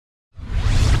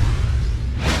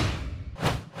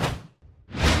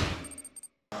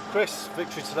Chris,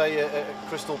 victory today at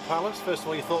Crystal Palace. First of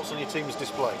all, your thoughts on your team's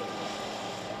display?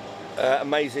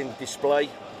 Amazing display,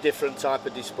 different type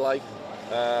of display,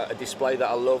 a display that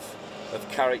I love, of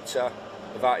character,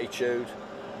 of attitude.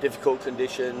 Difficult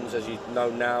conditions, as you know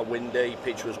now, windy,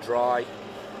 pitch was dry.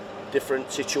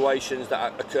 Different situations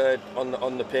that occurred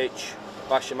on the pitch.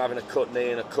 Basham having a cut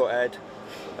knee and a cut head.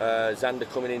 Xander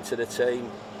coming into the team.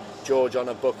 George on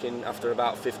a booking after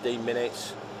about 15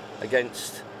 minutes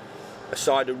against a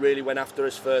side who really went after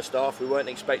us first half. We weren't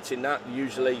expecting that.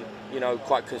 Usually, you know,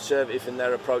 quite conservative in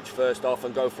their approach first half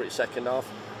and go for it second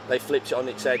half. They flipped it on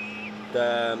its head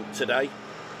today.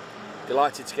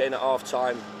 Delighted to get in at half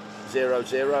time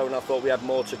 0-0, and I thought we had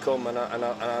more to come, and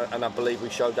I believe we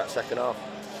showed that second half.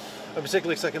 And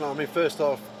particularly second half. I mean, first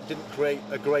half didn't create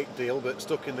a great deal, but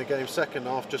stuck in the game. Second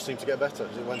half just seemed to get better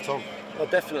as it went on. Well,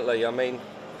 definitely. I mean,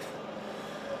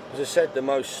 as I said, the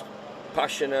most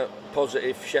passionate,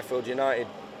 positive Sheffield United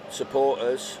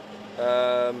supporters,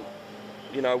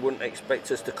 you know, wouldn't expect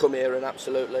us to come here and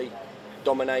absolutely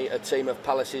dominate a team of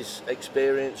Palace's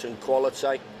experience and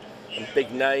quality and big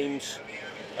names,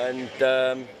 and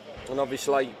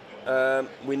obviously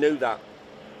we knew that.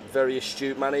 Very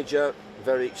astute manager,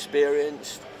 very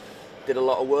experienced, did a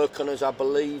lot of work on us, I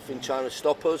believe, in trying to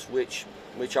stop us, which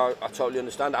I totally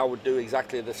understand. I would do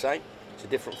exactly the same. It's a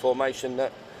different formation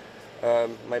that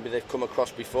maybe they've come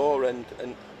across before, and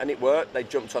it worked. They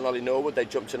jumped on Ollie Norwood, they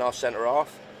jumped in our centre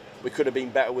half. We could have been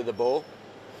better with the ball.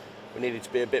 We needed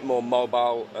to be a bit more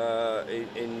mobile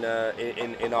in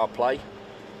our play,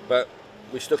 but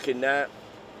we stuck in there.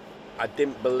 I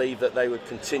didn't believe that they would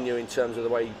continue in terms of the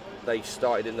way they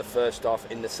started in the first half,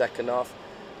 in the second half.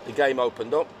 The game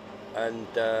opened up, and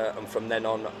from then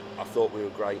on, I thought we were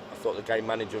great. I thought the game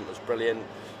management was brilliant.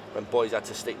 When boys had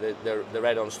to stick their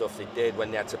head on stuff, they did.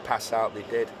 When they had to pass out, they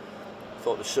did. I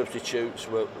thought the substitutes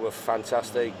were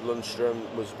fantastic. Lundstrom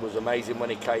was amazing when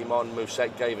he came on.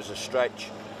 Mousset gave us a stretch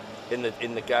in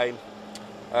the game,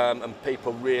 and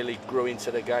people really grew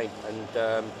into the game,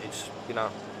 and it's, you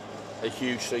know, a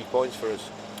huge 3 points for us.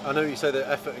 I know you say that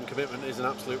effort and commitment is an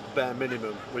absolute bare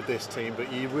minimum with this team,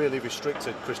 but you really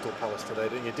restricted Crystal Palace today,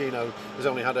 didn't you? Dino has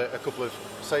only had a couple of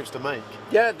saves to make.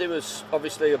 Yeah, there was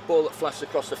obviously a ball that flashed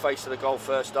across the face of the goal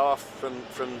first half from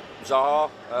Zaha,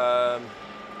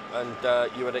 and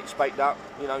you would expect that.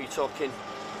 You know, you're talking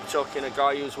a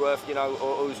guy who's worth, you know,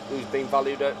 or who's been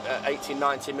valued at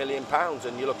 80-90 million pounds,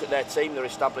 and you look at their team, they're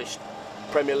established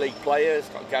Premier League players.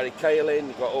 Got Gary Cahill in,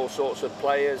 you've got all sorts of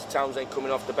players. Townsend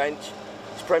coming off the bench.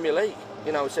 It's Premier League.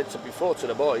 You know, I said before to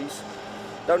the boys,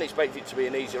 don't expect it to be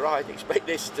an easy ride. Expect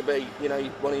this to be, you know,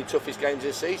 one of your toughest games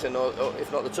this season, or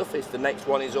if not the toughest. The next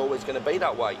one is always going to be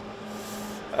that way.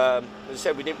 As I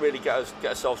said, we didn't really get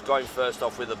ourselves going first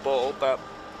off with the ball, but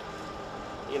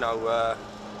you know,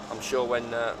 I'm sure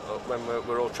when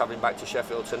we're all travelling back to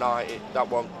Sheffield tonight, that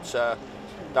won't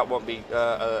be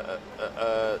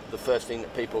the first thing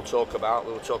that people talk about.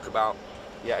 We will talk about,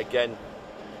 yet again,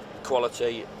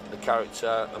 quality, the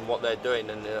character, and what they're doing,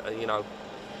 and you know,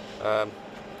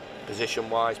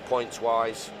 position-wise,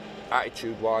 points-wise,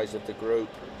 attitude-wise of the group.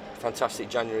 Fantastic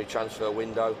January transfer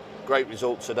window, great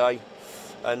result today,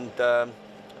 and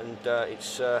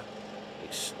it's a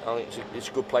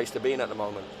good place to be in at the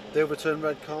moment. The overturned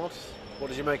red card, what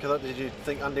did you make of that? Did you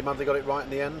think Andy Madley got it right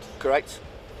in the end? Correct.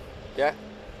 Yeah.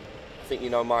 I think you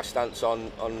know my stance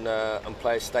on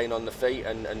players staying on the feet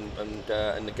and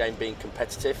the game being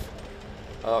competitive.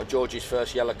 George's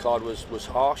first yellow card was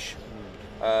harsh.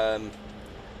 I've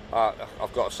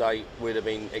got to say, we'd have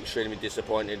been extremely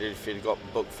disappointed if he'd got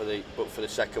booked for the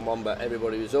second one. But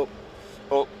everybody was up.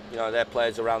 You know, their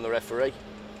players around the referee.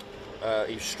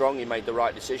 He was strong. He made the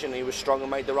right decision. He was strong and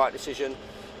made the right decision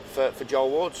for Joel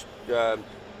Ward's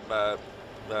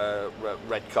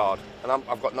red card, and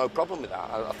I've got no problem with that.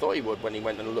 I thought he would when he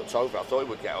went and looked over. I thought he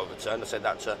would get overturned. I said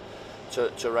that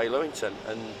to Ray Lewington,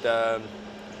 and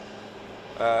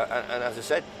as I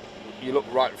said, you look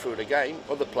right through the game.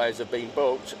 Other players have been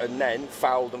booked and then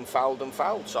fouled and fouled and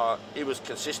fouled. So he was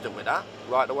consistent with that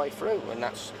right the way through, and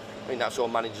that's all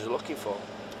managers are looking for.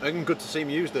 And good to see him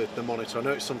use the monitor. I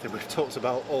know it's something we've talked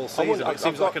about all season, but it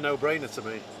seems like a no-brainer to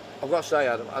me. I've got to say,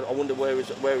 I wonder where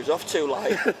he's off to.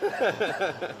 Like,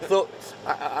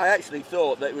 I actually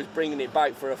thought that he was bringing it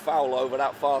back for a foul over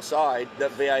that far side that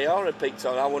VAR had picked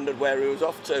on. I wondered where he was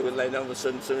off to, and then all of a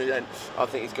sudden, I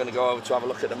think he's going to go over to have a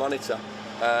look at the monitor.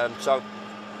 So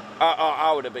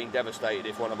I would have been devastated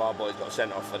if one of our boys got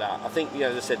sent off for that. I think, you know,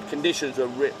 as I said, conditions were,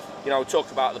 you know,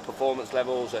 talk about the performance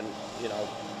levels, and you know,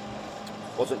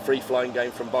 wasn't free-flowing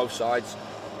game from both sides.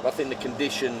 But I think the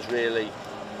conditions really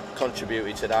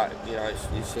contributed to that. You know,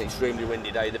 it's an extremely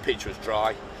windy day. The pitch was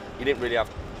dry. you didn't really have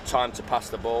time to pass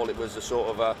the ball. It was a sort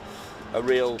of a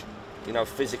real, you know,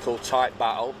 physical tight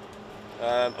battle,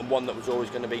 and one that was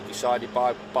always going to be decided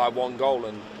by one goal.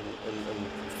 And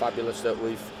fabulous that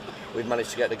we've managed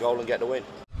to get the goal and get the win.